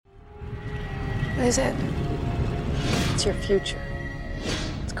What is it? It's your future.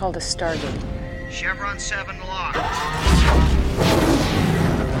 It's called a Stargate. Chevron 7 locked.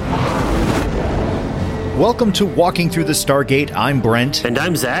 Welcome to Walking Through the Stargate. I'm Brent. And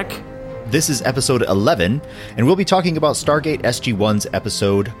I'm Zach. This is episode 11, and we'll be talking about Stargate SG-1's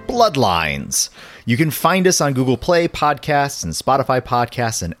episode, Bloodlines. You can find us on Google Play Podcasts and Spotify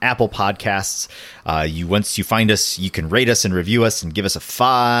Podcasts and Apple Podcasts. Once you find us, you can rate us and review us and give us a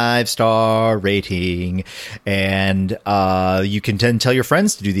 5-star rating. And you can then tell your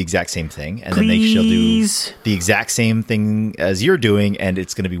friends to do the exact same thing. And then they shall do the exact same thing as you're doing, and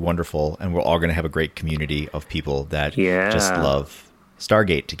it's going to be wonderful. And we're all going to have a great community of people that just love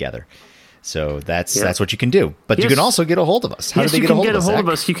Stargate together. So that's what you can do. But you can also get a hold of us. How do they get a hold of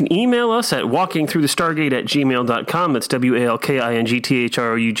us? You can email us at walkingthroughthestargate@gmail.com. That's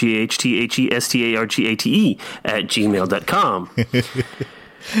walkingthroughthestargate@gmail.com.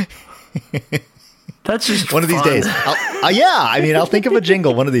 That's just one of these days. I'll think of a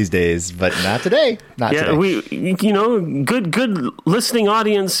jingle one of these days, but not today. Not today. Good listening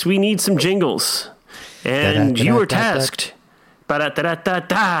audience, we need some jingles. And you were tasked. It's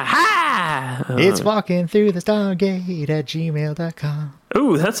walking through the Stargate at gmail.com.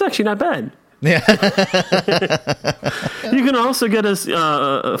 Ooh, that's actually not bad. Yeah. You can also get us,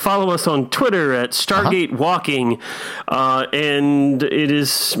 follow us on Twitter at Stargate Walking. And it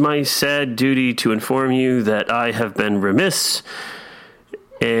is my sad duty to inform you that I have been remiss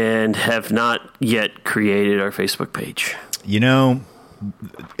and have not yet created our Facebook page. You know,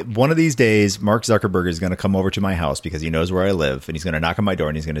 one of these days, Mark Zuckerberg is going to come over to my house because he knows where I live, and he's going to knock on my door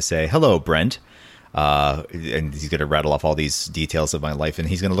and he's going to say, "Hello, Brent." And he's going to rattle off all these details of my life, and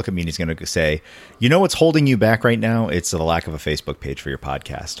he's going to look at me and he's going to say, "You know what's holding you back right now? It's the lack of a Facebook page for your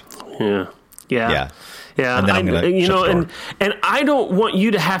podcast." Yeah. And then I'm going to and I don't want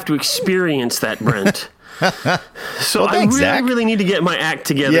you to have to experience that, Brent. So thanks, I Zach. really need to get my act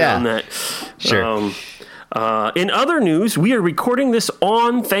together on that. Sure. In other news, we are recording this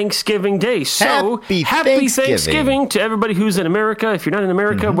on Thanksgiving Day. So happy Thanksgiving to everybody who's in America. If you're not in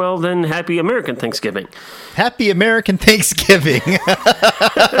America, well, then happy American Thanksgiving. Happy American Thanksgiving.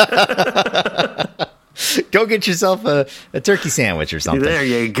 Go get yourself a turkey sandwich or something. There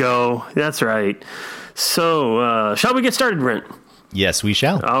you go. That's right. So, shall we get started, Brent? Yes, we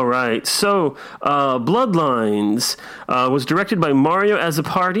shall. All right. So, Bloodlines was directed by Mario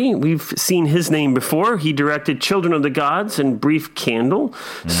Azzopardi. We've seen his name before. He directed Children of the Gods and Brief Candle.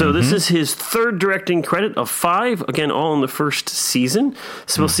 So this is his third directing credit of 5, again, all in the first season.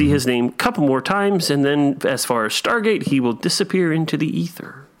 So we'll see his name a couple more times, and then as far as Stargate, he will disappear into the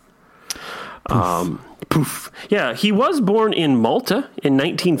ether. Poof. Yeah, he was born in Malta in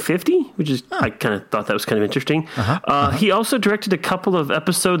 1950, which is, I kind of thought that was kind of interesting. He also directed a couple of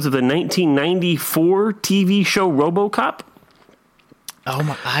episodes of the 1994 TV show RoboCop. Oh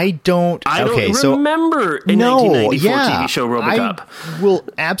my! I don't remember a 1994 TV show RoboCop. I will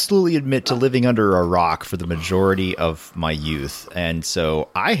absolutely admit to living under a rock for the majority of my youth, and so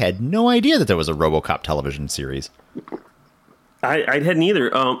I had no idea that there was a RoboCop television series. I hadn't either.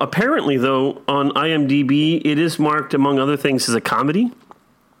 Apparently, though, on IMDb, it is marked, among other things, as a comedy.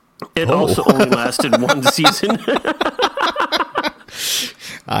 It also only lasted one season.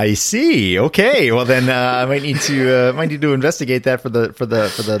 I see. Okay. Well, then I might need to investigate that for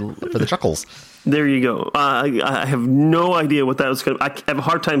the chuckles. There you go. I have no idea what that was going to. I have a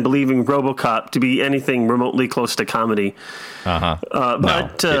hard time believing RoboCop to be anything remotely close to comedy.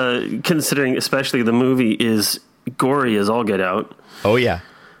 Considering, especially the movie is gory as all get out. Oh yeah.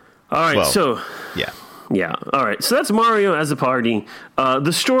 All right. Yeah. All right. So that's Mario Azzopardi.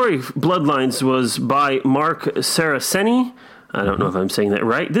 The story Bloodlines was by Mark Saraceni. I don't know if I'm saying that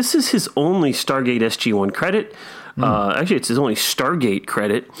right. This is his only Stargate SG-1 credit. Actually, it's his only Stargate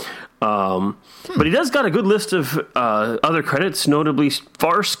credit. But he does got a good list of other credits, notably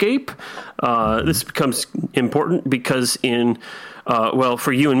Farscape. This becomes important because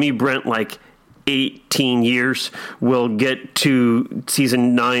for you and me, Brent, like 18 years, we'll get to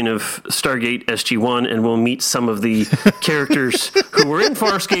season 9 of Stargate SG-1, and we'll meet some of the characters who were in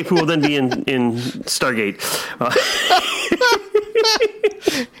Farscape who will then be in Stargate.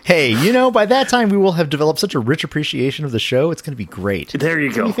 Hey, by that time we will have developed such a rich appreciation of the show. It's going to be great. There you go.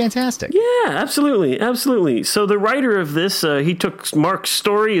 It's going to be fantastic. Yeah, absolutely. So the writer of this, he took Mark's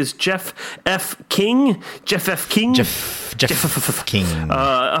story, is Jeff F. King. Jeff King.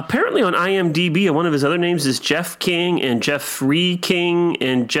 Apparently on IMDb, one of his other names is Jeff King and Jeffrey King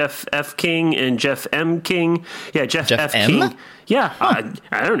and Jeff F. King and Jeff M. King. Yeah, Jeff F. M? King. Yeah, huh.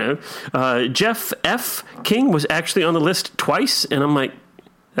 I don't know. Jeff F. King was actually on the list twice, and I'm like,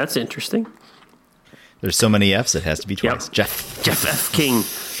 that's interesting. There's so many F's, it has to be twice. Yep. Jeff F. King.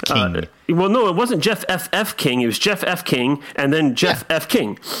 Well, no, it wasn't Jeff F. King. It was Jeff F. King and then Jeff F.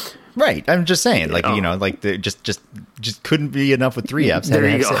 King. Right. I'm just saying, like, just couldn't be enough with 3 F's. There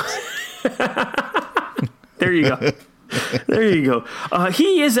you go. There you go. There you go.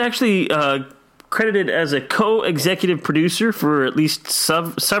 He is actually credited as a co-executive producer for at least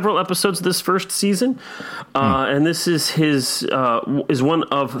several episodes of this first season, and this is is one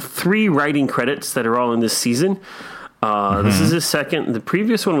of 3 writing credits that are all in this season. This is his second. The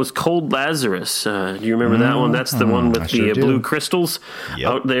previous one was Cold Lazarus. Do you remember that one? That's the one with the blue crystals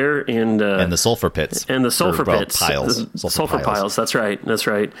out there and the sulfur pits and the sulfur pits piles. Sulfur piles. That's right. That's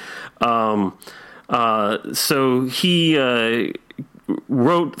right. So he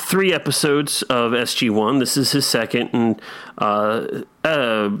wrote 3 episodes of SG-1. This is his second, and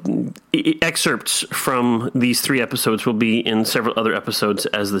excerpts from these 3 episodes will be in several other episodes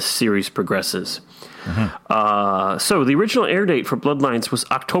as the series progresses. So the original air date for Bloodlines was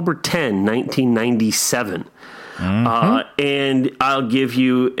October 10, 1997. And I'll give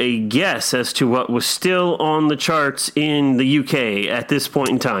you a guess as to what was still on the charts in the UK at this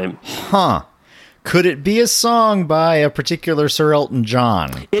point in time. Could it be a song by a particular Sir Elton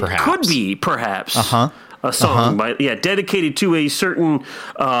John? It could be, perhaps. A song dedicated to a certain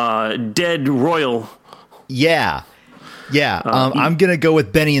dead royal. Yeah. I'm gonna go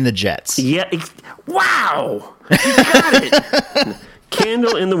with Benny and the Jets. Yeah. Wow, you got it.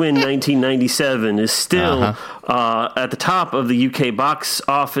 Candle in the Wind, 1997, is still at the top of the UK box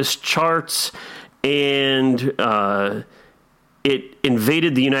office charts, and it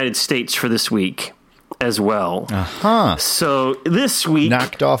invaded the United States for this week as well. So this week...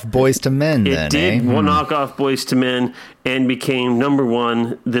 knocked off Boys to Men, then, it did knock off Boys to Men and became number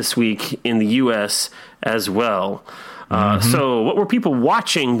 1 this week in the U.S. as well. So what were people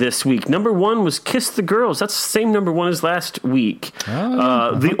watching this week? Number 1 was Kiss the Girls. That's the same number 1 as last week.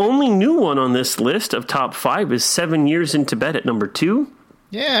 The only new one on this list of top 5 is 7 Years in Tibet at number 2.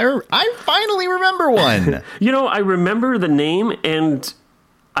 Yeah, I finally remember one. I remember the name, and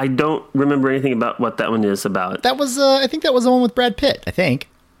I don't remember anything about what that one is about. That was, I think that was the one with Brad Pitt, I think.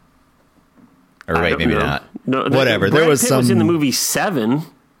 Or wait, maybe not. No, whatever. Brad there was Pitt some... was in the movie 7.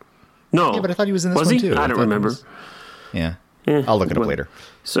 No. Yeah, but I thought he was in this one, too. I don't remember. Yeah. I'll look it up later.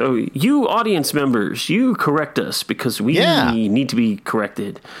 So you audience members, you correct us because we need to be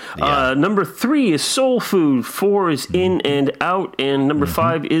corrected. Number 3 is Soul Food. 4 is In and Out. And number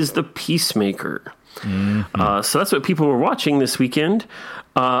 5 is The Peacemaker. So that's what people were watching this weekend.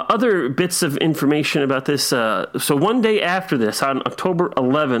 Other bits of information about this. So one day after this, on October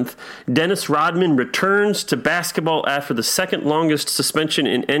 11th, Dennis Rodman returns to basketball after the second longest suspension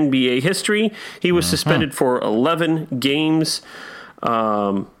in NBA history. He was suspended for 11 games.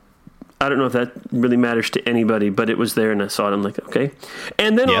 I don't know if that really matters to anybody, but it was there and I saw it. I'm like, okay.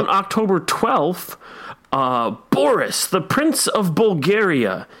 And then on October 12th, Boris, the Prince of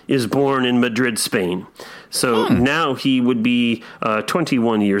Bulgaria, is born in Madrid, Spain. So now he would be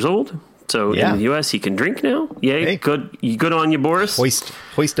 21 years old. So in the U.S., he can drink now. Yay, hey. Good on you, Boris.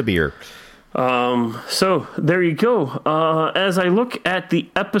 Hoist a beer. So there you go. As I look at the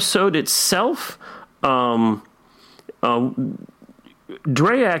episode itself,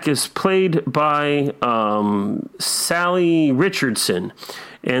 Drayak is played by Sally Richardson.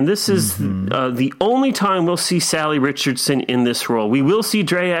 And this is the only time we'll see Sally Richardson in this role. We will see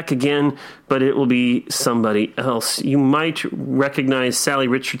Drayak again, but it will be somebody else. You might recognize Sally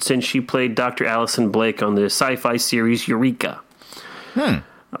Richardson. She played Dr. Allison Blake on the sci-fi series Eureka.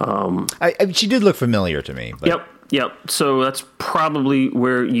 She did look familiar to me. But... Yep. So that's probably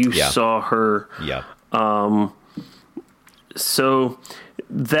where you saw her. Yeah. So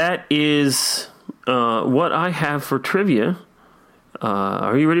that is what I have for trivia.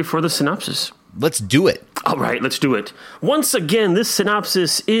 Are you ready for the synopsis? Let's do it. All right, let's do it. Once again, this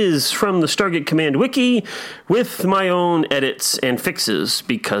synopsis is from the Stargate Command Wiki with my own edits and fixes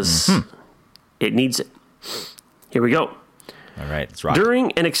because it needs it. Here we go. All right, let's rock.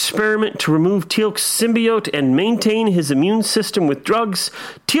 During an experiment to remove Teal'c's symbiote and maintain his immune system with drugs,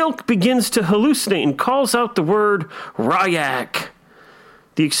 Teal'c begins to hallucinate and calls out the word Ryak.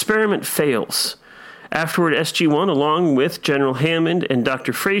 The experiment fails. Afterward, SG-1, along with General Hammond and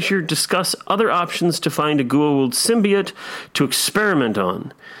Dr. Frazier, discuss other options to find a Goa'uld symbiote to experiment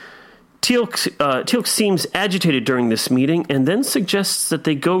on. Teal'c seems agitated during this meeting and then suggests that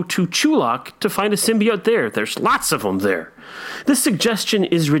they go to Chulak to find a symbiote there. There's lots of them there. This suggestion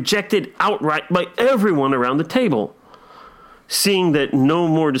is rejected outright by everyone around the table. Seeing that no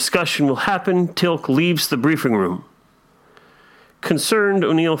more discussion will happen, Teal'c leaves the briefing room. Concerned,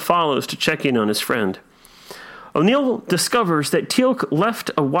 O'Neill follows to check in on his friend. O'Neill discovers that Teal'c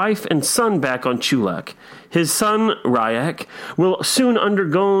left a wife and son back on Chulak. His son, Ryak, will soon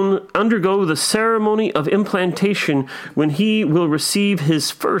undergo the ceremony of implantation when he will receive his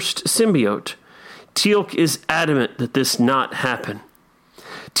first symbiote. Teal'c is adamant that this not happen.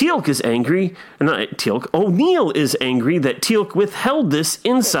 O'Neill is angry that Teal'c withheld this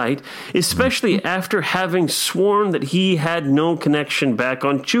insight, especially after having sworn that he had no connection back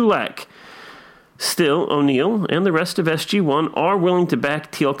on Chulak. Still, O'Neill and the rest of SG-1 are willing to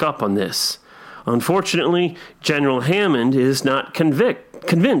back Teal'c up on this. Unfortunately, General Hammond is not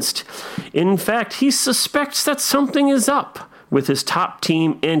convinced. In fact, he suspects that something is up with his top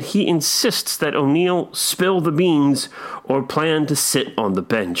team, and he insists that O'Neill spill the beans or plan to sit on the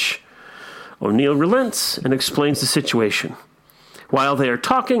bench. O'Neill relents and explains the situation. While they are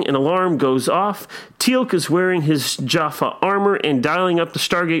talking, an alarm goes off. Teal'c is wearing his Jaffa armor and dialing up the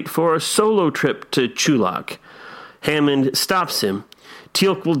Stargate for a solo trip to Chulak. Hammond stops him.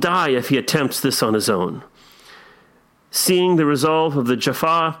 Teal'c will die if he attempts this on his own. Seeing the resolve of the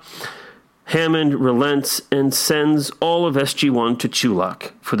Jaffa, Hammond relents and sends all of SG-1 to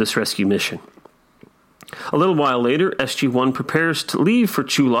Chulak for this rescue mission. A little while later, SG-1 prepares to leave for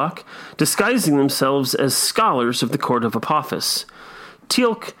Chulak, disguising themselves as scholars of the Court of Apophis.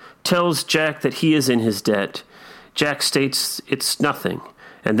 Teal'c tells Jack that he is in his debt. Jack states it's nothing,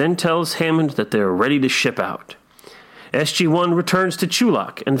 and then tells Hammond that they're ready to ship out. SG-1 returns to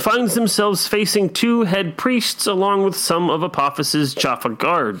Chulak and finds themselves facing 2 head priests along with some of Apophis's Jaffa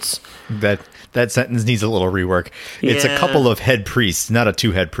guards. That sentence needs a little rework. It's a couple of head priests, not a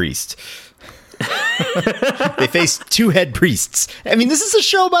 2-head priest. They face 2 head priests. I mean, this is a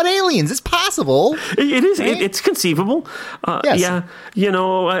show about aliens. It's possible. It is. Right? It's conceivable. Yes. Yeah. You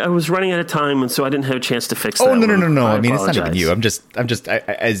know, I was running out of time, and so I didn't have a chance to fix that. Oh, no. I mean, apologize. it's not even you. I'm just.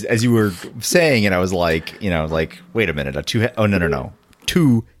 As you were saying it, I was like, wait a minute.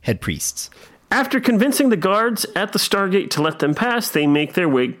 2 head priests. After convincing the guards at the Stargate to let them pass, they make their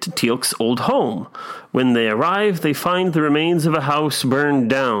way to Teal'c's old home. When they arrive, they find the remains of a house burned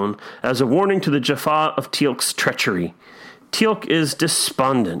down as a warning to the Jaffa of Teal'c's treachery. Teal'c is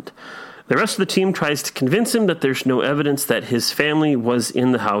despondent. The rest of the team tries to convince him that there's no evidence that his family was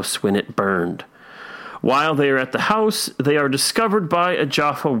in the house when it burned. While they are at the house, they are discovered by a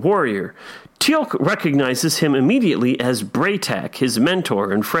Jaffa warrior. Teal'c recognizes him immediately as Bra'tac, his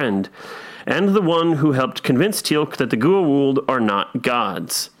mentor and friend, and the one who helped convince Teal'c that the Goa'uld are not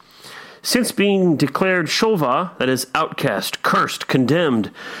gods. Since being declared Shulva, that is, outcast, cursed, condemned,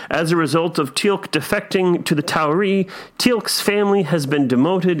 as a result of Teal'c defecting to the Tauri, Teal'c's family has been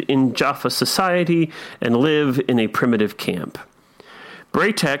demoted in Jaffa society and live in a primitive camp.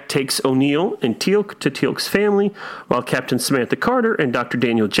 Bra'tac takes O'Neill and Teal'c to Teal'c's family, while Captain Samantha Carter and Dr.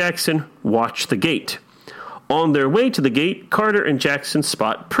 Daniel Jackson watch the gate. On their way to the gate, Carter and Jackson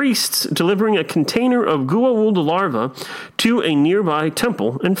spot priests delivering a container of Goa'uld larvae to a nearby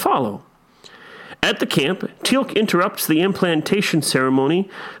temple and follow. At the camp, Teal'c interrupts the implantation ceremony,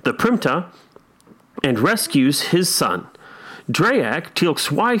 the Primta, and rescues his son. Draac, Teal'c's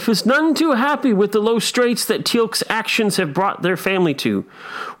wife, is none too happy with the low straits that Teal'c's actions have brought their family to.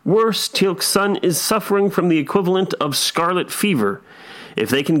 Worse, Teal'c's son is suffering from the equivalent of scarlet fever. If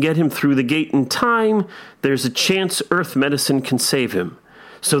they can get him through the gate in time, there's a chance Earth medicine can save him.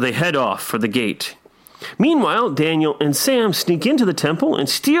 So they head off for the gate. Meanwhile, Daniel and Sam sneak into the temple and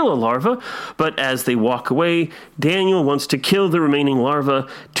steal a larva, but as they walk away, Daniel wants to kill the remaining larvae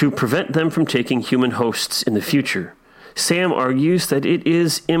to prevent them from taking human hosts in the future. Sam argues that it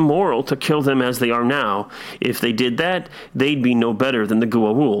is immoral to kill them as they are now. If they did that, they'd be no better than the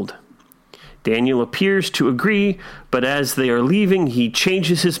Goa'uld. Daniel appears to agree, but as they are leaving, he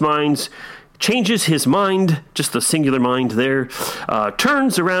changes his mind, just the singular mind there,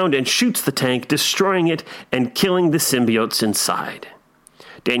 turns around and shoots the tank, destroying it and killing the symbiotes inside.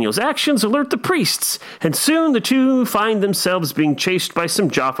 Daniel's actions alert the priests, and soon the two find themselves being chased by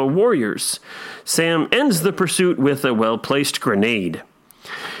some Jaffa warriors. Sam ends the pursuit with a well-placed grenade.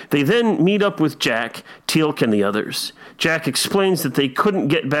 They then meet up with Jack, Teal'c, and the others. Jack explains that they couldn't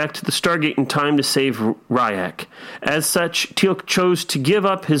get back to the Stargate in time to save Ryak. As such, Teal'c chose to give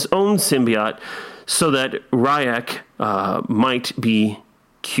up his own symbiote so that Ryak might be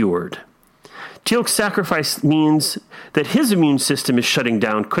cured. Teal'c's sacrifice means that his immune system is shutting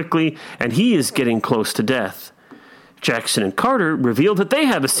down quickly, and he is getting close to death. Jackson and Carter reveal that they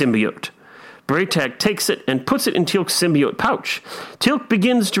have a symbiote. Bra'tac takes it and puts it in Teal'c's symbiote pouch. Teal'c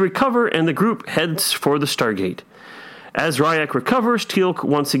begins to recover, and the group heads for the Stargate. As Ryak recovers, Teal'c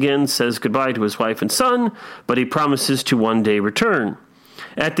once again says goodbye to his wife and son, but he promises to one day return.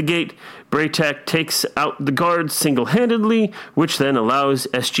 At the gate, Braytak takes out the guards single-handedly, which then allows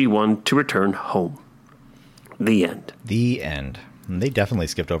SG-1 to return home. The end. The end. And they definitely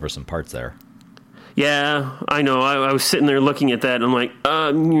skipped over some parts there. Yeah, I know. I was sitting there looking at that, and I'm like,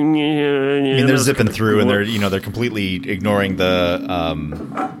 I mean, they're zipping through, and they're completely ignoring the.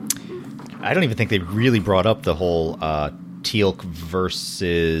 I don't even think they really brought up the whole Teal'c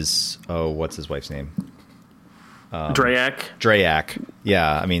versus what's his wife's name? Drayak.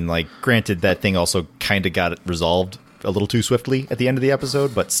 Yeah, I mean, like, granted, that thing also kind of got resolved a little too swiftly at the end of the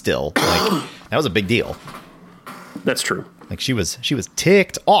episode, but still, like, that was a big deal. That's true. Like, she was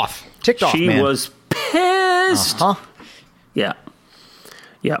ticked off. She man. was pissed. Yeah.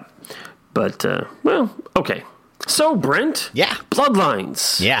 But well, okay. So, Brent. Yeah.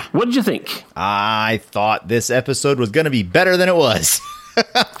 Bloodlines. Yeah. What did you think? I thought this episode was going to be better than it was.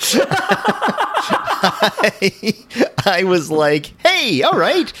 I was like, hey, all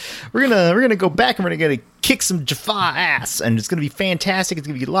right, we're gonna go back and we're gonna kick some Jaffa ass, and it's gonna be fantastic. It's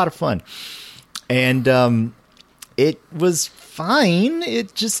gonna be a lot of fun. And it was fine.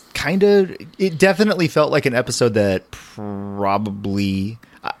 It just it definitely felt like an episode that probably,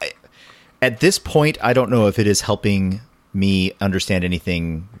 at this point, I don't know if it is helping me understand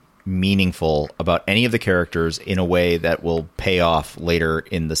anything meaningful about any of the characters in a way that will pay off later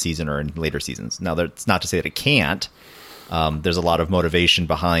in the season or in later seasons. Now, that's not to say that it can't. There's a lot of motivation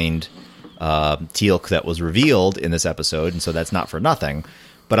behind Teal'c that was revealed in this episode, and so that's not for nothing.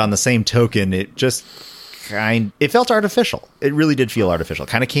 But on the same token, it just it felt artificial. It really did feel artificial.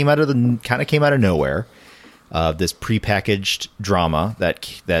 Kind of came out of nowhere. This prepackaged drama that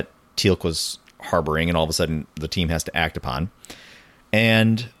Teal'c was harboring, and all of a sudden the team has to act upon.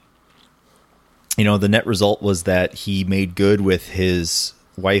 And the net result was that he made good with his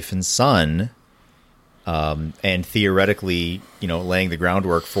wife and son, and theoretically, laying the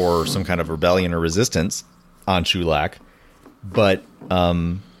groundwork for some kind of rebellion or resistance on Chulak. But, I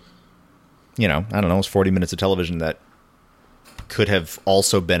don't know, it was 40 minutes of television that could have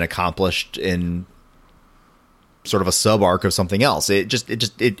also been accomplished in sort of a sub arc of something else. It just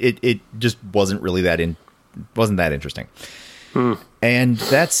wasn't really wasn't that interesting. And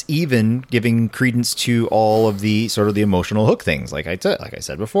that's even giving credence to all of the sort of the emotional hook things. Like I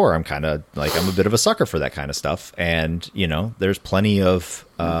said before, I'm a bit of a sucker for that kind of stuff. And, there's plenty of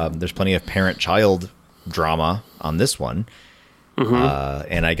parent-child drama on this one. Mm-hmm.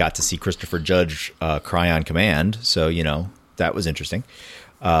 And I got to see Christopher Judge cry on command. So, that was interesting.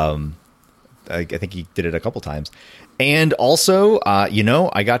 I think he did it a couple times. And also, I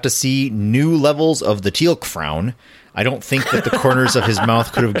got to see new levels of the Teal'c frown. I don't think that the corners of his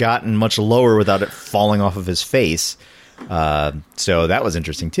mouth could have gotten much lower without it falling off of his face. So that was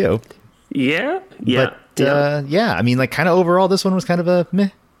interesting, too. Yeah. But, yeah, I mean, like, kind of overall, this one was kind of a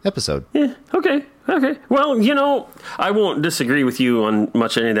meh episode. Yeah, okay. Well, I won't disagree with you on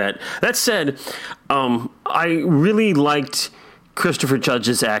much any of that. That said, I really liked Christopher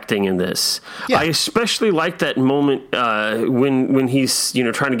Judge's acting in this. Yeah. I especially like that moment when he's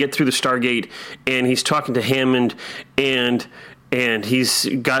trying to get through the Stargate and he's talking to Hammond and he's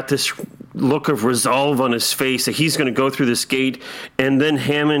got this look of resolve on his face that he's going to go through this gate, and then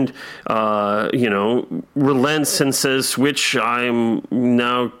Hammond relents and says, which I'm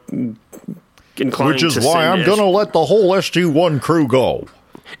now inclined to, which is why I'm going to let the whole SG-1 crew go.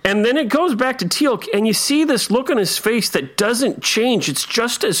 And then it goes back to Teal'c, and you see this look on his face that doesn't change. It's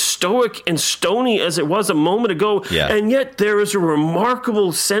just as stoic and stony as it was a moment ago. Yeah. And yet there is a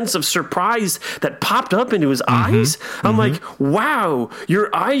remarkable sense of surprise that popped up into his eyes. I'm like, wow,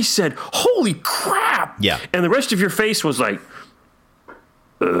 your eyes said, holy crap. Yeah. And the rest of your face was like,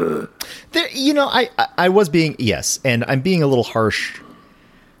 There, I was being, yes, and I'm being a little harsh.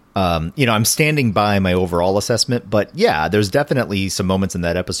 I'm standing by my overall assessment, but yeah, there's definitely some moments in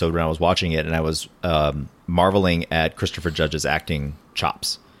that episode when I was watching it and I was marveling at Christopher Judge's acting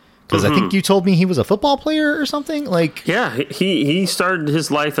chops. Because I think you told me he was a football player or something. Like, yeah, he started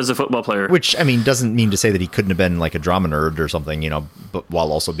his life as a football player. Which, I mean, doesn't mean to say that he couldn't have been like a drama nerd or something, but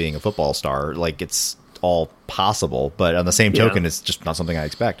while also being a football star. Like, it's all possible. But on the same token, it's just not something I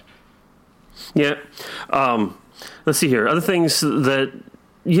expect. Yeah. Let's see here. Other things that...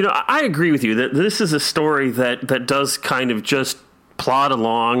 I agree with you that this is a story that does kind of just plod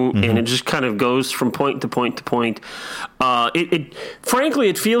along, and it just kind of goes from point to point to point. Frankly,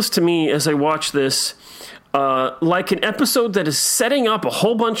 it feels to me as I watch this like an episode that is setting up a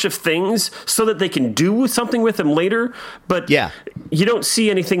whole bunch of things so that they can do something with them later, but you don't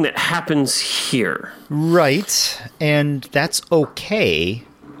see anything that happens here. Right, and that's okay.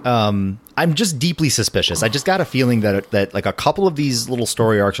 I'm just deeply suspicious. I just got a feeling that like a couple of these little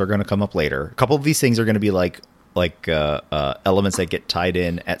story arcs are going to come up later. A couple of these things are going to be like elements that get tied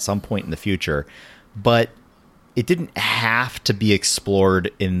in at some point in the future, but it didn't have to be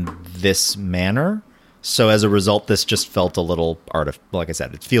explored in this manner. So as a result, this just felt a little like I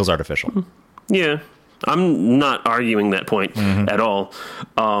said, it feels artificial. Yeah, I'm not arguing that point at all.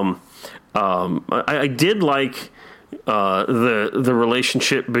 I did like the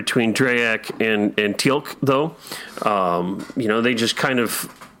relationship between Drayak and Teal'c, though. They just kind of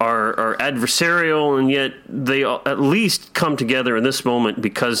are adversarial, and yet they at least come together in this moment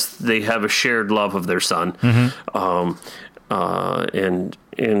because they have a shared love of their son,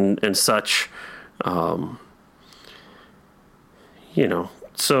 and such.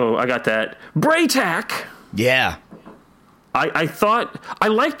 So I got that. Braytak. Yeah. I thought I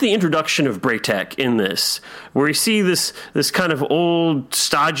liked the introduction of Braytak in this, where you see this kind of old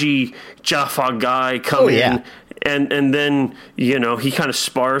stodgy Jaffa guy come in, and then he kind of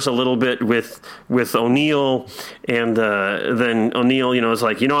spars a little bit with O'Neill, and then O'Neill is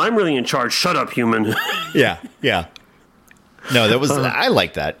like, I'm really in charge. Shut up, human. Yeah. No, that was I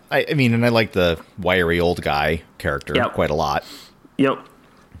like that. I mean, and I like the wiry old guy character quite a lot. Yep.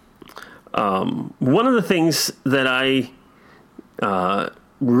 One of the things that I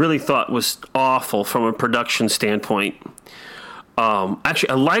really thought was awful from a production standpoint. Actually,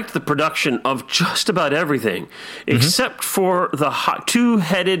 I liked the production of just about everything, except for the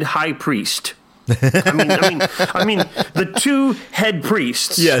two-headed high priest. I mean, the two head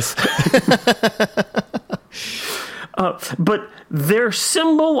priests. Yes. But their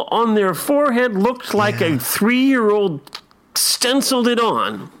symbol on their forehead looked like a 3-year-old stenciled it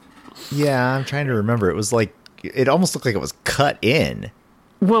on. Yeah, I'm trying to remember. It was like, it almost looked like it was cut in.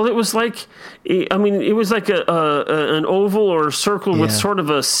 Well, it was like, it was like an oval or a circle with sort of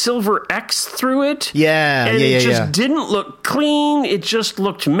a silver X through it. Yeah, and it just didn't look clean. It just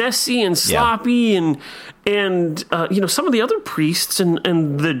looked messy and sloppy, and some of the other priests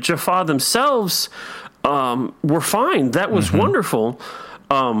and the Jaffa themselves were fine. That was wonderful.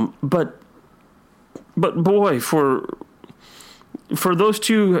 But boy, for those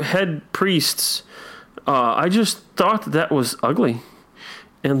two head priests, I just thought that was ugly,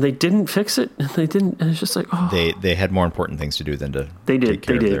 and they didn't fix it. And they didn't. And it's just like, oh, they had more important things to do than to take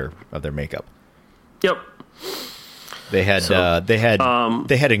care of their makeup. Yep. They had they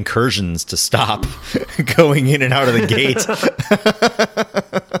had incursions to stop going in and out of the gate.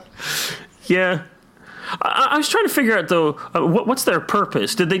 Yeah. I was trying to figure out, though, what's their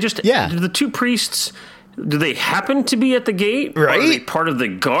purpose? Did they just... Yeah. Did the two priests... Do they happen to be at the gate? Right. Or are they part of the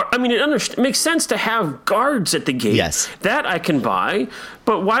guard? I mean, it makes sense to have guards at the gate. Yes. That I can buy.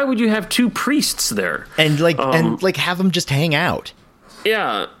 But why would you have two priests there? And have them just hang out.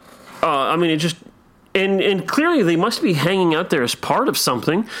 Yeah. It just... And clearly they must be hanging out there as part of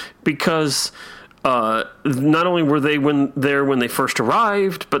something, because... not only were they when they first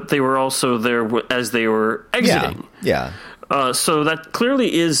arrived, but they were also there as they were exiting. Yeah. So that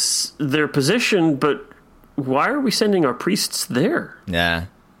clearly is their position, but why are we sending our priests there? Yeah.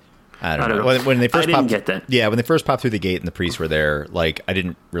 I don't know. When they first I didn't get that. Yeah, when they first popped through the gate and the priests were there, like, I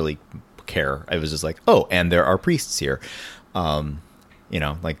didn't really care. I was just like, oh, and there are priests here.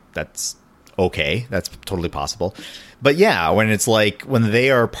 Like, that's okay. That's totally possible. But yeah, when it's like, when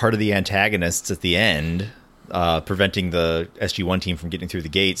they are part of the antagonists at the end, preventing the SG-1 team from getting through the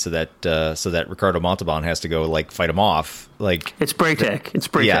gate so that Ricardo Montalban has to go, like, fight them off. Like, it's Braytak. It's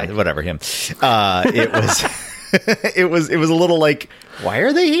Braytak. Yeah, whatever, him. It was... it was a little like, why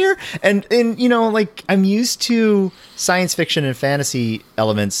are they here? And like, I'm used to science fiction and fantasy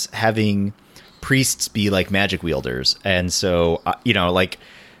elements having priests be like magic wielders, and so like,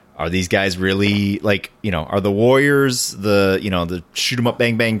 are these guys really like, are the warriors the shoot 'em up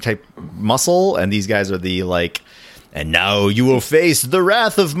bang bang type muscle, and these guys are the like, and now you will face the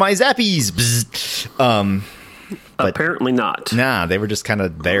wrath of my zappies. But apparently not. Nah, they were just kind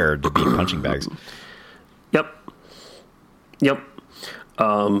of there to be punching bags. Yep.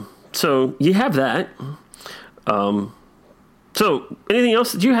 So you have that. So anything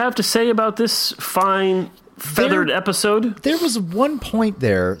else that you have to say about this fine feathered episode? There was one point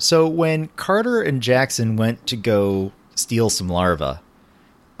there. So when Carter and Jackson went to go steal some larvae,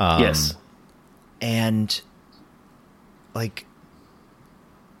 yes, and like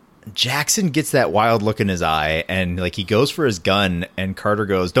Jackson gets that wild look in his eye, and like he goes for his gun, and Carter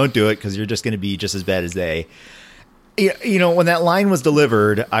goes, "Don't do it, because you're just going to be just as bad as they." When that line was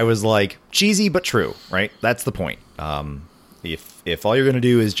delivered, I was like, cheesy but true, right? That's the point. If all you're going to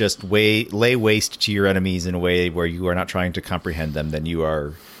do is just lay waste to your enemies in a way where you are not trying to comprehend them, then you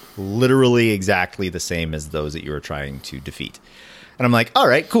are literally exactly the same as those that you were trying to defeat. And I'm like, all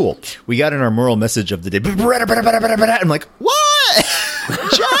right, cool. We got in our moral message of the day. I'm like, what?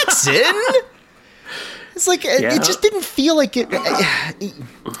 Jackson? It's like, it just didn't feel like it.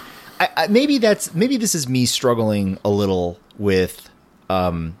 Maybe this is me struggling a little with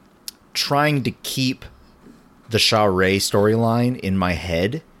trying to keep the Sha're storyline in my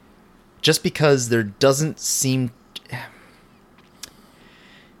head, just because there doesn't seem...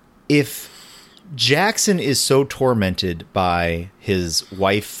 If Jackson is so tormented by his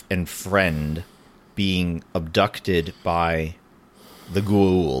wife and friend being abducted by the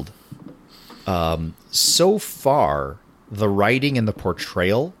Goa'uld, so far, the writing and the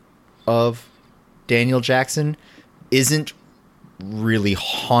portrayal of Daniel Jackson isn't really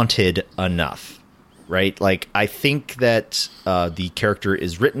haunted enough, right? Like, I think that the character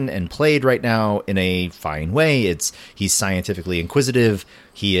is written and played right now in a fine way. He's scientifically inquisitive.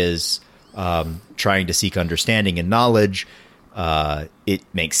 He is trying to seek understanding and knowledge. It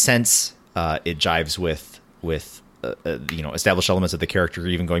makes sense. It jives with established elements of the character,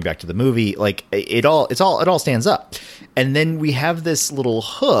 even going back to the movie. Like, it all stands up. And then we have this little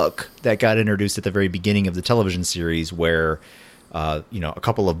hook that got introduced at the very beginning of the television series where a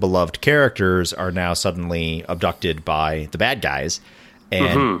couple of beloved characters are now suddenly abducted by the bad guys,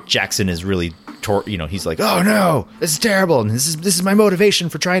 and Jackson is really he's like, oh no, this is terrible, and this is my motivation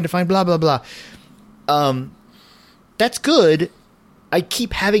for trying to find blah blah blah. That's good. I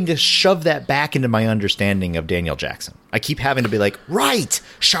keep having to shove that back into my understanding of Daniel Jackson. I keep having to be like, right,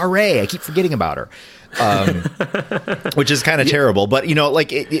 Sha're. I keep forgetting about her, which is kind of terrible. But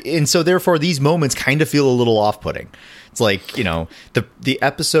and so therefore these moments kind of feel a little off-putting. It's like, the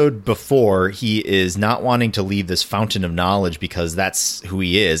episode before, he is not wanting to leave this fountain of knowledge because that's who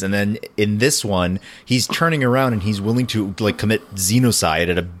he is. And then in this one, he's turning around and he's willing to commit xenocide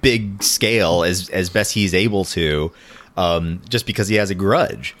at a big scale as best he's able to, just because he has a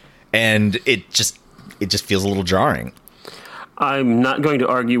grudge. And it just feels a little jarring. I'm not going to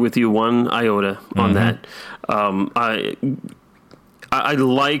argue with you one iota on that. I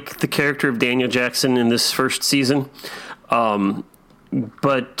like the character of Daniel Jackson in this first season,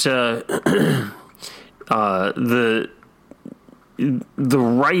 but the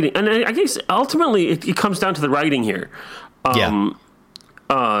writing, and I guess ultimately it comes down to the writing here.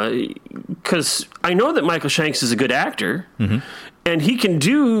 Because I know that Michael Shanks is a good actor, and he can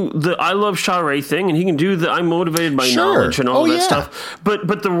do the I love Sha're thing, and he can do the I'm motivated by knowledge and all that stuff.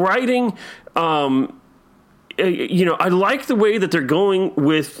 But the writing, I like the way that they're going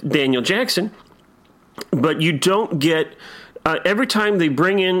with Daniel Jackson, but you don't get... every time they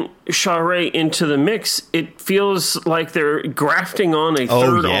bring in Sha're into the mix, it feels like they're grafting on a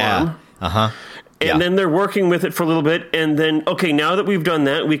third arm. And then they're working with it for a little bit, and then, okay, now that we've done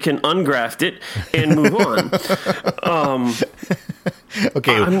that, we can ungraft it and move on.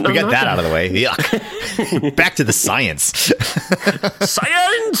 Okay, we got that out of the way. Yuck. Back to the science.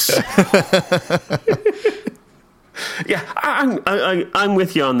 Science! Yeah, I'm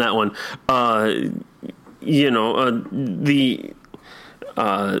with you on that one.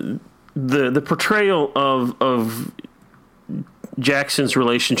 The portrayal of Jackson's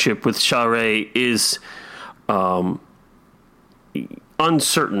relationship with Sha're is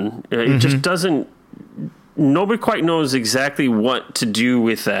uncertain. It just doesn't... Nobody quite knows exactly what to do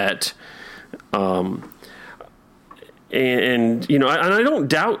with that. And I don't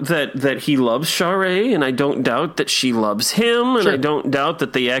doubt that he loves Sha're, and I don't doubt that she loves him, and I don't doubt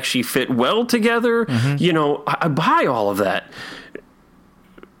that they actually fit well together. I buy all of that.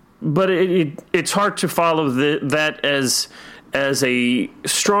 But it's hard to follow that as a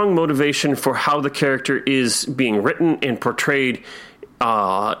strong motivation for how the character is being written and portrayed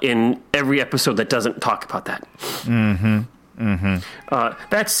in every episode that doesn't talk about that.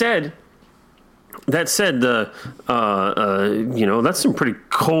 That said, that's some pretty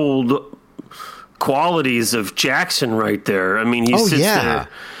cold qualities of Jackson right there. I mean, he sits there.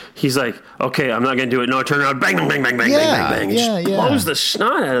 He's like, okay, I'm not going to do it. No, turn around, bang, bang, bang, bang, bang, bang, bang. He just blows the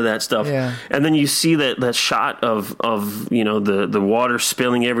snot out of that stuff. Yeah. And then you see that shot of the water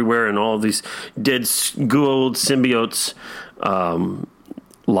spilling everywhere and all of these dead Goa'uld symbiotes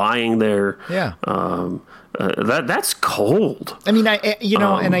lying there. Yeah. That's cold. I mean,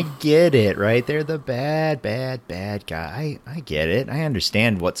 and I get it, right? They're the bad guy. I get it. I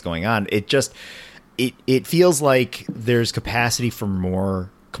understand what's going on. It just, it feels like there's capacity for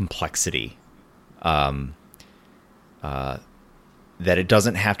more complexity. That it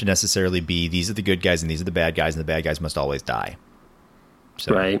doesn't have to necessarily be, these are the good guys and these are the bad guys, and the bad guys must always die.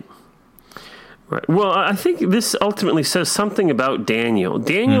 So. Right. Right. Well, I think this ultimately says something about Daniel.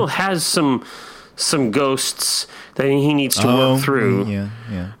 Daniel has some ghosts that he needs to work through. Yeah.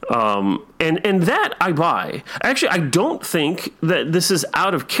 And that I buy. Actually, I don't think that this is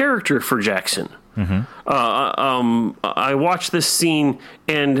out of character for Jackson. Mm-hmm. I watched this scene,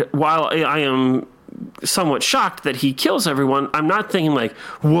 and while I am somewhat shocked that he kills everyone, I'm not thinking like,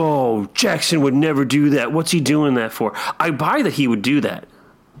 whoa, Jackson would never do that. What's he doing that for? I buy that he would do that.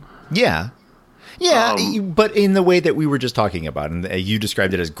 Yeah. Yeah, but in the way that we were just talking about, and you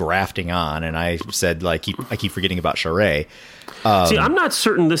described it as grafting on, and I said, like, I keep forgetting about Charest. See, I'm not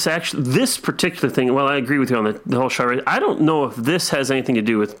certain this particular thing. Well, I agree with you on the whole Charest. I don't know if this has anything to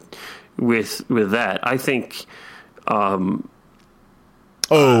do with that. I think.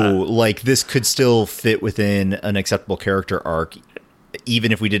 Like this could still fit within an acceptable character arc,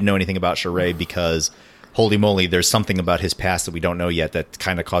 even if we didn't know anything about Charest, because. Holy moly, there's something about his past that we don't know yet that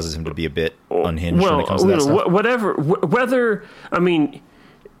kind of causes him to be a bit unhinged when it comes to that stuff. Whether, I mean,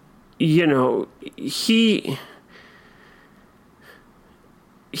 he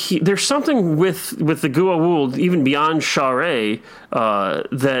there's something with the Goa'uld, even beyond Charest,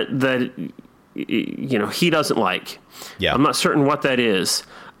 that he doesn't like. Yeah. I'm not certain what that is.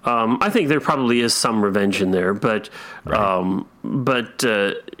 I think there probably is some revenge in there, but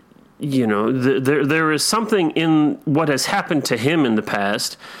there is something in what has happened to him in the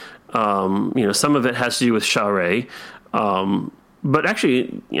past. Some of it has to do with Charest. But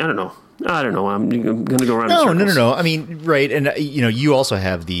actually, I don't know. I'm going to go around in circles. No. I mean, right. And, you also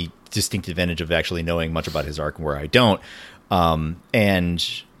have the distinct advantage of actually knowing much about his arc where I don't. But,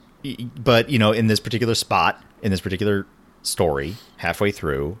 in this particular spot, in this particular story, halfway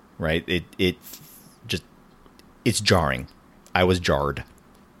through, right, it's jarring. I was jarred.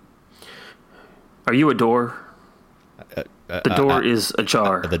 Are you a door? The door is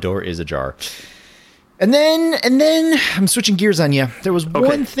ajar. The door is ajar. And then I'm switching gears on you. There was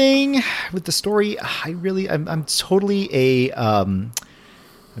one thing with the story. I'm totally am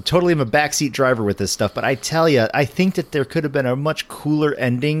a backseat driver with this stuff. But I tell you, I think that there could have been a much cooler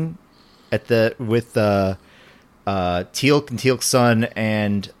ending with Teal'c and Teal'c's son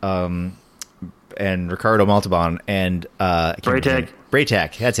and Ricardo Montalban and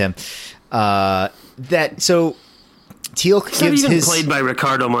Bra'tac. That's him. So Teal'c it's gives not even played by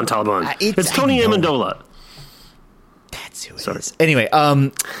Ricardo Montalban. It's Tony Amendola. That's who it is. Anyway,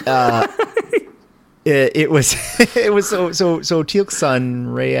 it was so Teal'c's son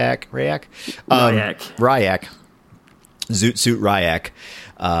Ryak, Zoot Suit Ryak,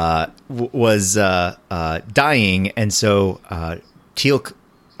 was dying, and so Teal'c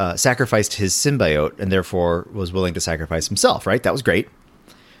sacrificed his symbiote, and therefore was willing to sacrifice himself. Right? That was great.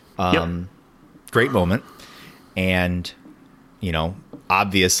 Great moment. And,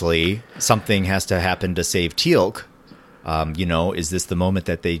 obviously something has to happen to save Teal'c. Is this the moment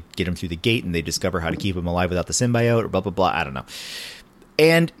that they get him through the gate and they discover how to keep him alive without the symbiote or blah, blah, blah? I don't know.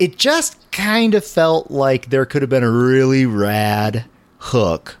 And it just kind of felt like there could have been a really rad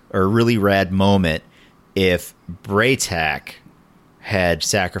hook or a really rad moment if Bra'tac had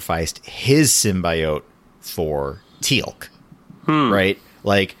sacrificed his symbiote for Teal'c. Right?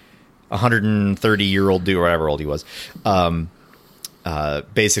 Like 130-year-old dude, or whatever old he was,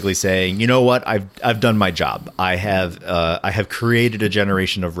 basically saying, you know what, I've done my job. I have created a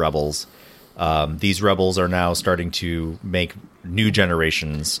generation of rebels. These rebels are now starting to make new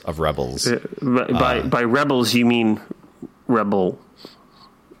generations of rebels. By rebels, you mean rebel?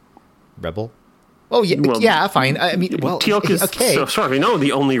 Rebel? Oh yeah, yeah, fine. I mean, well, Teal'c is so sorry. No,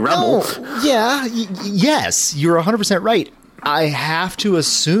 the only rebel. Yes, you're 100% right. I have to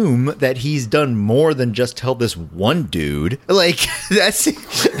assume that he's done more than just tell this one dude. Like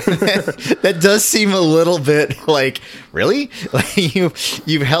that does seem a little bit like, really? Like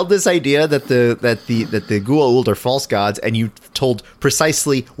you've held this idea that the Goa'uld are false gods, and you told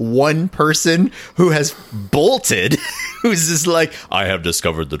precisely one person who has bolted, who's just like, I have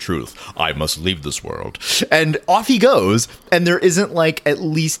discovered the truth. I must leave this world, and off he goes. And there isn't like at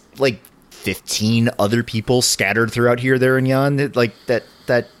least like 15 other people scattered throughout here, there, and yon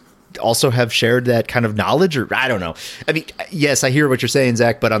that also have shared that kind of knowledge, or I don't know. I mean, yes, I hear what you're saying,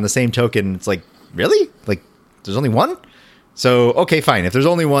 Zach, but on the same token, it's like, really? Like, there's only one? So, okay, fine. If there's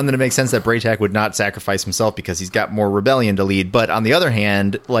only one, then it makes sense that Bra'tac would not sacrifice himself because he's got more rebellion to lead. But on the other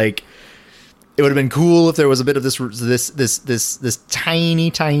hand, like, it would have been cool if there was a bit of this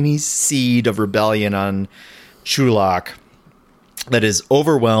tiny seed of rebellion on Chulak that is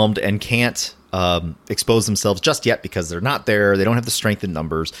overwhelmed and can't expose themselves just yet because they're not there. They don't have the strength in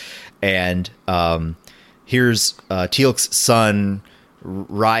numbers. And here's Teal'c's son,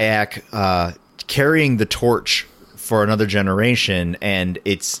 Ryak, carrying the torch for another generation, and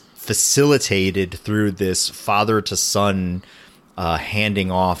it's facilitated through this father to son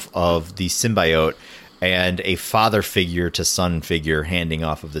handing off of the symbiote, and a father figure to son figure handing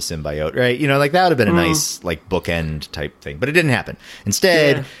off of the symbiote, right? You know, like that would have been a nice like bookend type thing, but it didn't happen.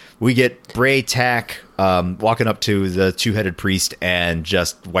 Instead, we get Bra'tac walking up to the two-headed priest and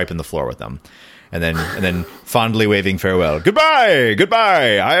just wiping the floor with them. And then fondly waving farewell.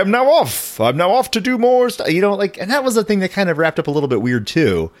 Goodbye. I am now off. I'm now off to do more stuff. You know, like, and that was the thing that kind of wrapped up a little bit weird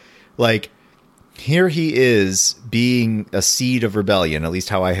too. Like, here he is being a seed of rebellion, at least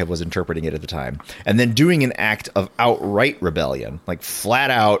how I was interpreting it at the time, and then doing an act of outright rebellion, like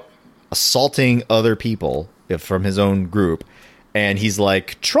flat out assaulting other people from his own group. And he's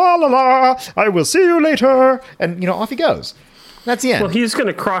like, tra-la-la, I will see you later. And, you know, off he goes. That's the end. Well, he's going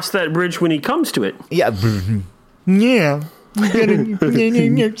to cross that bridge when he comes to it. Yeah. Yeah.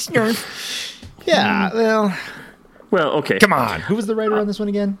 Yeah, well, okay. Come on. Who was the writer on this one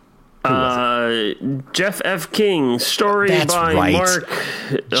again? Jeff F. King. Story by Mark.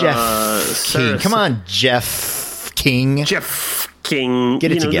 Jeff King. Come on, Jeff King. Jeff King.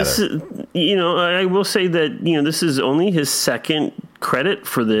 Get it together. I will say that, this is only his second credit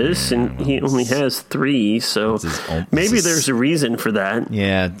for this, and he only has 3, so maybe there's a reason for that.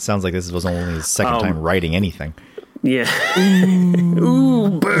 Yeah, it sounds like this was only his second time writing anything. Yeah.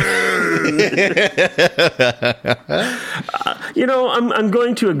 Ooh, burn. I'm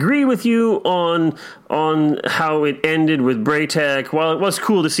going to agree with you on how it ended with Bra'tac. While it was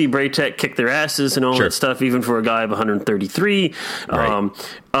cool to see Bra'tac kick their asses and all that stuff, even for a guy of 133, right.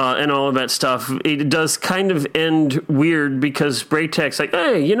 And all of that stuff, it does kind of end weird because Bra'tac's like,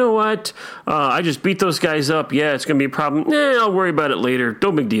 hey, you know what? I just beat those guys up. Yeah, it's going to be a problem. I'll worry about it later.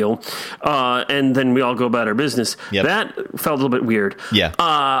 No big deal. And then we all go about our business. Yep. That felt a little bit weird. Yeah.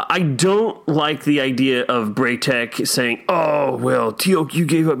 I don't like the idea of Bra'tac saying, oh, well, Teal'c, you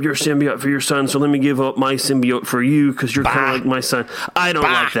gave up your symbiote for your son, so let me give up my symbiote for you because you're kind of like my son. I don't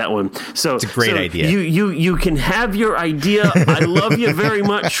like that one. So it's a great idea. You can have your idea. I love you very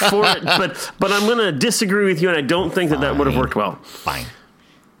much for it, but I'm going to disagree with you, and I don't think that would have worked well. Fine.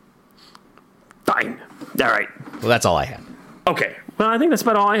 All right. Well, that's all I have. Okay. Well, I think that's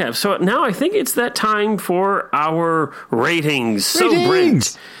about all I have. So now I think it's that time for our ratings. So,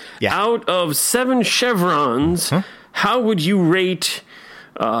 Brent, out of 7 chevrons, how would you rate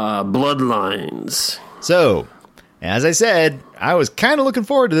Bloodlines? So, as I said, I was kind of looking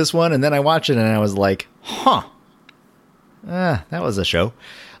forward to this one, and then I watched it, and I was like, that was a show.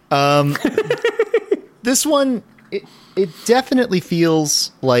 This one, it definitely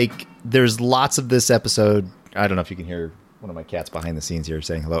feels like there's lots of this episode. I don't know if you can hear one of my cats behind the scenes here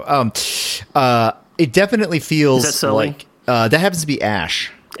saying hello. It definitely feels like that happens to be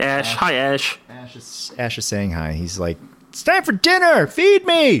Ash. Hi, Ash. Ash is saying hi. He's like, it's time for dinner. Feed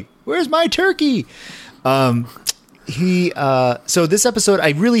me. Where's my turkey? So this episode,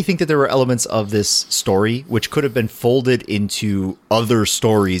 I really think that there were elements of this story which could have been folded into other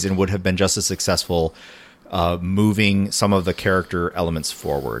stories and would have been just as successful, moving some of the character elements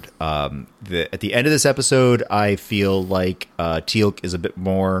forward. At the end of this episode, I feel like Teal'c is a bit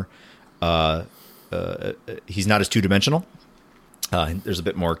more... he's not as two-dimensional. There's a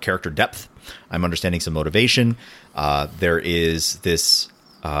bit more character depth. I'm understanding some motivation. There is this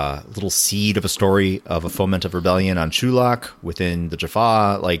little seed of a story of a foment of rebellion on Chulak within the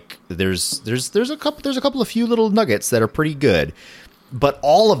Jaffa. Like there's a couple of few little nuggets that are pretty good. But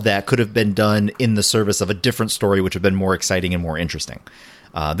all of that could have been done in the service of a different story, which would have been more exciting and more interesting.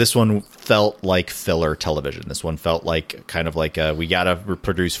 This one felt like filler television. This one felt like kind of like we got to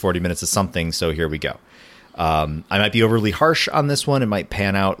produce 40 minutes of something, so here we go. I might be overly harsh on this one. It might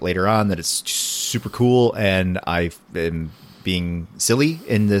pan out later on that it's super cool, and I am being silly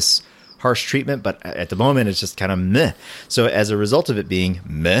in this harsh treatment, but at the moment it's just kind of meh. So as a result of it being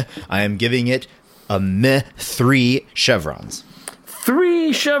meh, I am giving it a meh 3 chevrons.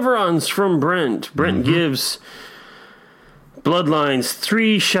 3 chevrons from Brent. Brent gives Bloodlines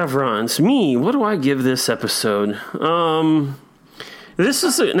 3 chevrons. Me, what do I give this episode? This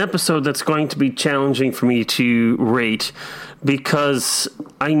is an episode that's going to be challenging for me to rate because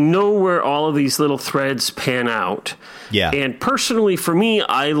I know where all of these little threads pan out. Yeah. And personally, for me,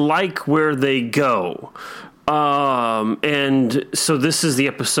 I like where they go. And so this is the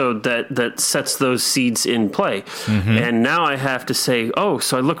episode that sets those seeds in play. And now I have to say,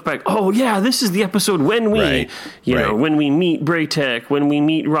 so I look back, this is the episode when we, when we meet Bra'tac, when we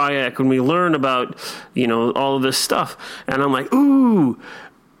meet Ryak, when we learn about, all of this stuff. And I'm like, ooh.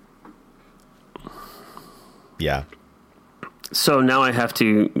 Yeah. So now I have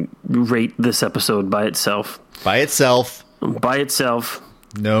to rate this episode by itself. By itself.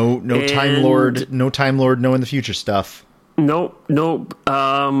 No Time Lord knowing the future stuff. Nope.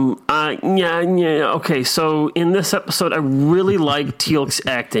 Okay, so in this episode, I really like Teal'c's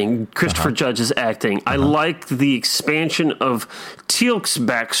acting, Christopher Judge's acting. I like the expansion of Teal'c's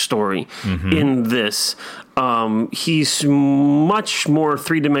backstory in this. He's much more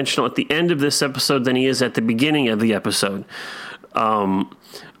three-dimensional at the end of this episode than he is at the beginning of the episode. You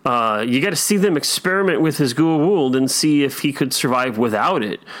got to see them experiment with his Goa'uld and see if he could survive without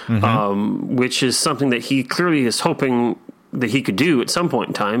it, which is something that he clearly is hoping that he could do at some point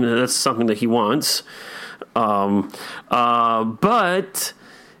in time. And that's something that he wants. But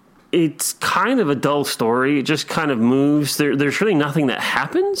it's kind of a dull story. It just kind of moves. There's really nothing that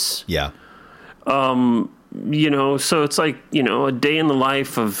happens. Yeah. So it's like, a day in the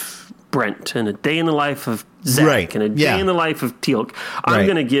life of Brent and a day in the life of Zach and a day in the life of Teal'c. I'm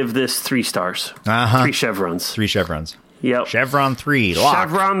going to give this 3 stars. 3 chevrons. 3 chevrons. Yep. Chevron 3 locked.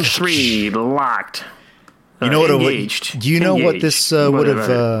 Chevron 3 locked. You know what? Engaged. Do you know what this would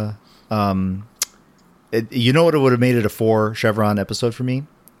have? You know what it would have made it a 4 chevron episode for me?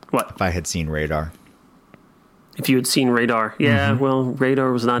 What? If I had seen Radar. If you had seen Radar, well,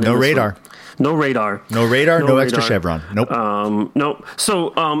 Radar was not. No Radar. No Radar. No Radar. No extra chevron. Nope. Nope.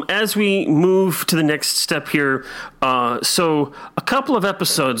 So as we move to the next step here, so a couple of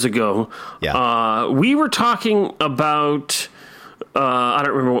episodes ago, we were talking about. I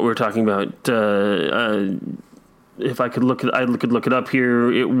don't remember what we were talking about. If I could look it up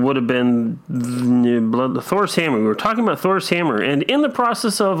here. It would have been Thor's hammer. We were talking about Thor's hammer, and in the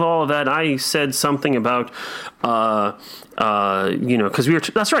process of all of that, I said something about, because we were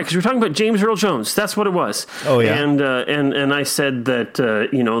talking about James Earl Jones. That's what it was. Oh yeah. And I said that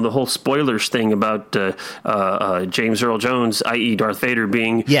the whole spoilers thing about James Earl Jones, i.e. Darth Vader,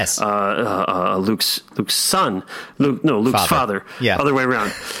 being Luke's son. Luke's father. Yeah. Other way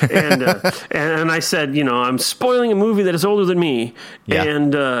around. And I said, I'm spoiling a movie that is older than me. Yeah.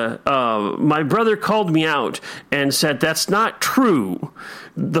 And my brother called me out and said, that's not true.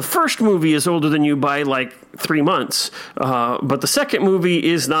 The first movie is older than you by like 3 months, but the second movie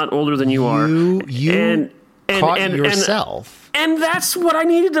is not older than you are. You caught yourself. And that's what I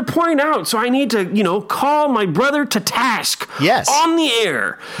needed to point out. So I need to, call my brother to task. Yes. On the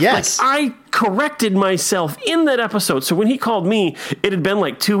air. Yes. Like, I corrected myself in that episode. So when he called me, it had been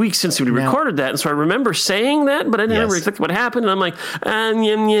like 2 weeks since we recorded that. And so I remember saying that, but I didn't remember exactly what happened. And I'm like,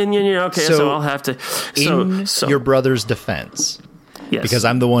 okay, so I'll have to. In your brother's defense. Yes. Because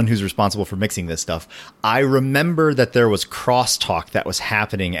I'm the one who's responsible for mixing this stuff. I remember that there was crosstalk that was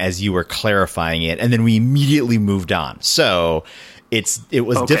happening as you were clarifying it, and then we immediately moved on. So it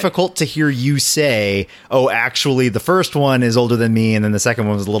was difficult to hear you say, "Oh, actually, the first one is older than me, and then the second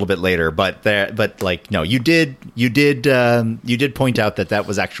one was a little bit later." But no, you did point out that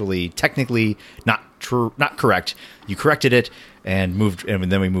was actually technically not correct. You corrected it and moved, and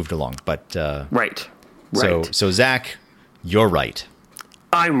then we moved along. But right. So Zach, you're right.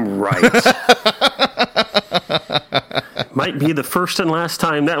 I'm right. Might be the first and last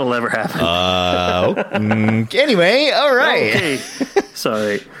time that will ever happen. Anyway, all right. Okay.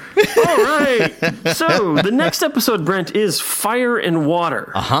 Sorry. All right. So the next episode, Brent, is Fire and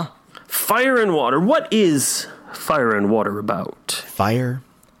Water. Fire and Water. What is Fire and Water about? Fire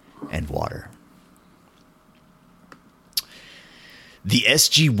and Water. The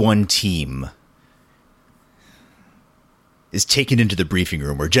SG-1 team is taken into the briefing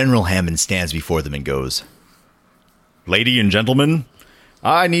room where General Hammond stands before them and goes, "Ladies and gentlemen,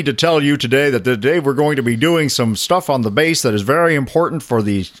 I need to tell you today that today we're going to be doing some stuff on the base that is very important for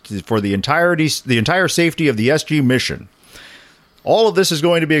the entire safety of the SG mission. All of this is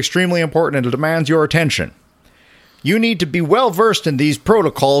going to be extremely important and it demands your attention. You need to be well versed in these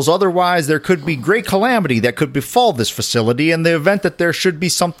protocols, otherwise there could be great calamity that could befall this facility in the event that there should be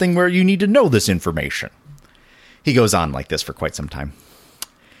something where you need to know this information." He goes on like this for quite some time.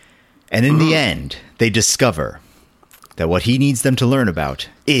 And in the end, they discover that what he needs them to learn about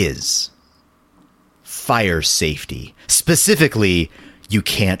is fire safety. Specifically, you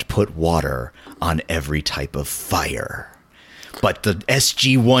can't put water on every type of fire. But the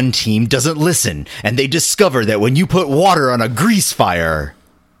SG-1 team doesn't listen, and they discover that when you put water on a grease fire,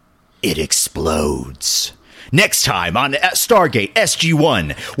 it explodes. Next time on Stargate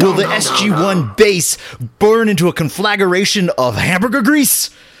SG-1, will the SG-1 base burn into a conflagration of hamburger grease?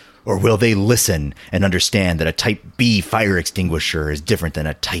 Or will they listen and understand that a Type B fire extinguisher is different than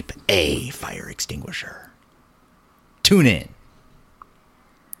a Type A fire extinguisher? Tune in.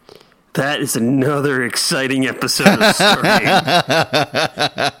 That is another exciting episode of Stargate.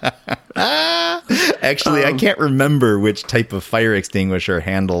 Actually, I can't remember which type of fire extinguisher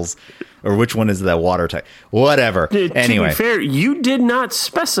handles, or which one is that water type. Whatever. Anyway, to be fair, you did not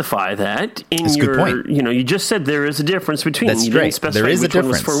specify that in That's your. A good point. You just said there is a difference between. That's you right. Didn't specify there is which a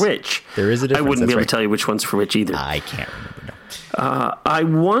difference. One was for which. There is a difference. I wouldn't be able right. to tell you which one's for which either. I can't remember. No. I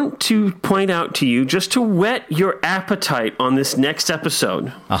want to point out to you, just to whet your appetite on this next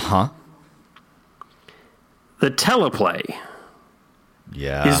episode. The teleplay.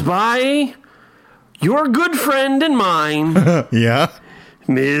 Yeah. Is by your good friend and mine. Yeah.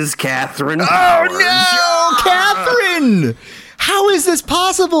 Ms. Catherine Powers. Oh, no! Catherine! How is this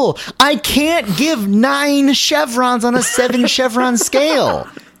possible? I can't give 9 chevrons on a 7 chevron scale.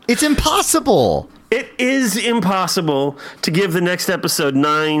 It's impossible. It is impossible to give the next episode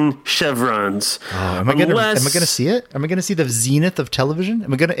 9 chevrons. Oh, am I gonna see it? Am I gonna see the zenith of television?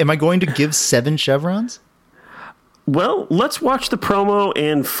 Am I going to give 7 chevrons? Well, let's watch the promo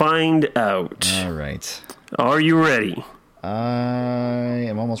and find out. All right. Are you ready? I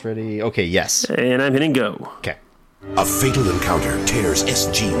am almost ready. Okay, yes. And I'm hitting go. Okay. A fatal encounter tears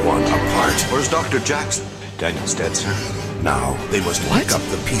SG-1 apart. Where's Dr. Jackson? Daniel's dead, sir. Now they must pick up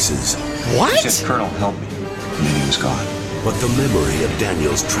the pieces. What? He said, Colonel, help me. And then he was gone. But the memory of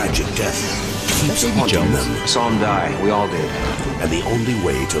Daniel's tragic death keeps haunting them. Saw him die. We all did. And the only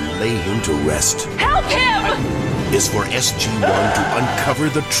way to lay him to rest Help him! is for SG-1 to uncover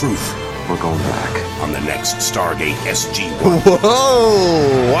the truth. We're going back. On the next Stargate SG-1.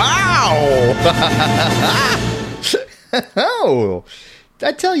 Whoa! Wow! Oh,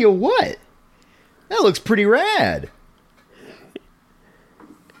 I tell you what, that looks pretty rad.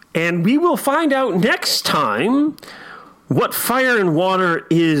 And we will find out next time what Fire and Water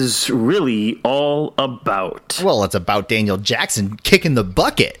is really all about. Well, it's about Daniel Jackson kicking the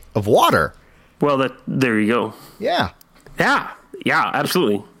bucket of water. Well, there you go. Yeah. Yeah,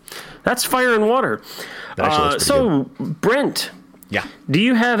 absolutely. That's Fire and Water. So, good. Brent. Yeah. Do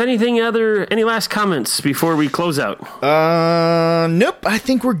you have any last comments before we close out? Nope. I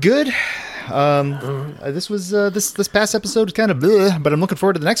think we're good. This was this past episode was kind of bleh, but I'm looking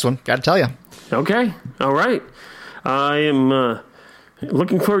forward to the next one. Got to tell you. Okay. All right. I am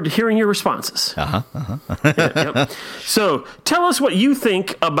looking forward to hearing your responses. Yep. So, tell us what you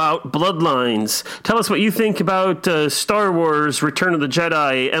think about Bloodlines. Tell us what you think about Star Wars, Return of the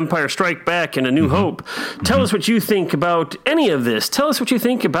Jedi, Empire Strike Back, and A New Hope. Tell us what you think about any of this. Tell us what you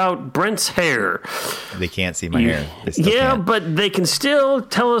think about Brent's hair. They can't see my hair. Yeah, but they can still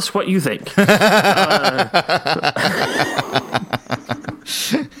tell us what you think. They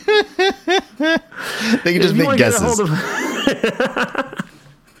can just make guesses.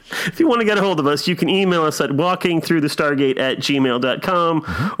 If you want to get a hold of us, you can email us at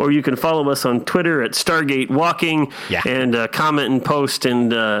walkingthroughthestargate@gmail.com, or you can follow us on Twitter at StargateWalking, and comment and post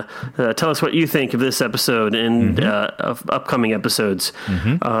and tell us what you think of this episode and of upcoming episodes.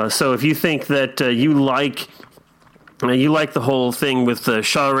 So if you think that you like the whole thing with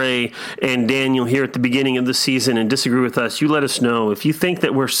Shara and Daniel here at the beginning of the season and disagree with us, you let us know. If you think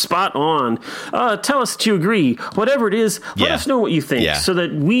that we're spot on, tell us that you agree. Whatever it is, let us know what you think so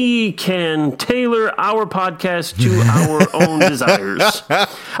that we can tailor our podcast to our own desires.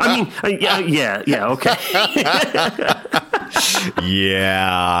 I mean, okay.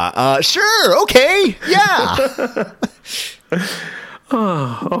 Sure, okay, yeah.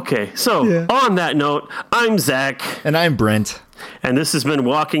 Oh, okay. So, on that note, I'm Zach. And I'm Brent. And this has been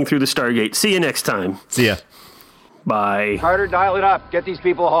Walking Through the Stargate. See you next time. See ya. Bye. Carter, dial it up. Get these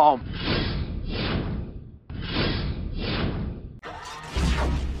people home.